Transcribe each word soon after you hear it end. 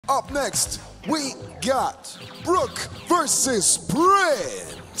Up next, we got Brooke versus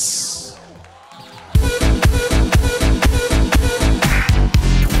Prince.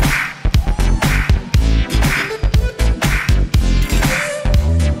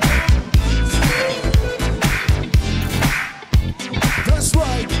 That's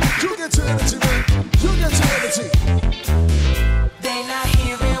right, you get your energy, man. You get your energy. They not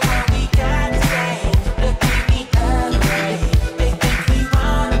hearing what we got to say. Look at me ugly. They think we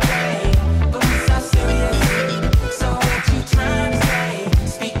wanna play, but we so serious. So what you trying to say?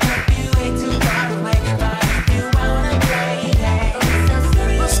 Speak up, you way too far away. But if you wanna play, hey, we so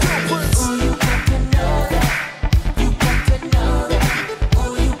serious. Let's go, Prince. Ooh, you got to know that. You got to know that.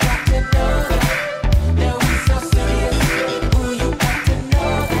 Ooh, you got to know that. That we so serious. Ooh, you got to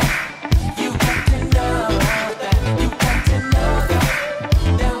know that. You got to know that. You got to know that.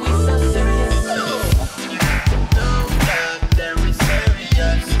 That we so serious. You have to know that we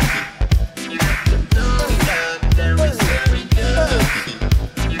serious. You have to know that we serious.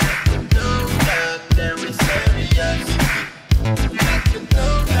 You have to know that we serious. You have to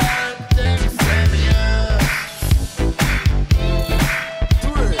know that we serious.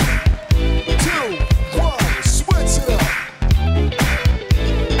 3, 2, 1, switch it up.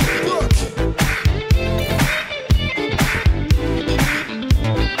 Brooke.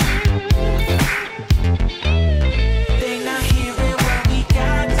 They not hearing what we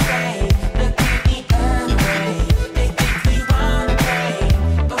got to say. Look at me ugly. They think we wanna play,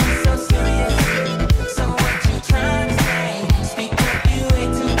 but we so serious. So what you trying to say? Speak up, you way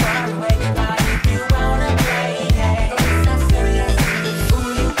too far away. But if you wanna play, hey, we so serious. Ooh,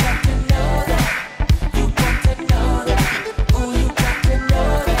 you got to know that. You got to know that. Ooh, you got to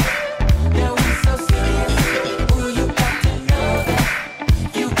know that. That we so serious. Ooh, you got to know that.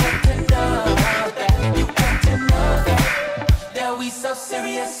 You got to know that. You got to know that. That we so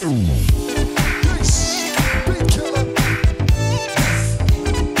serious. Peace. Beat killer.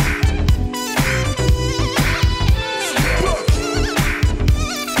 Brooke.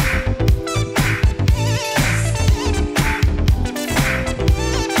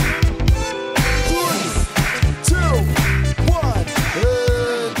 3, 2, 1,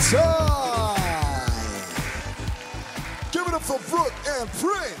 and time. Give it up for Brooke and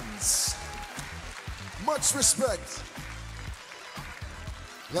Prince. Much respect.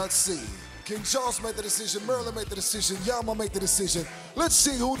 Let's see. King Charles made the decision. Merlin made the decision. Yaman made the decision. Let's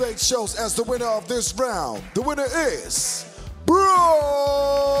see who they chose as the winner of this round. The winner is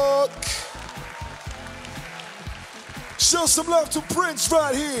Brooke. Show some love to Prince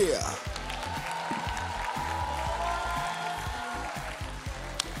right here.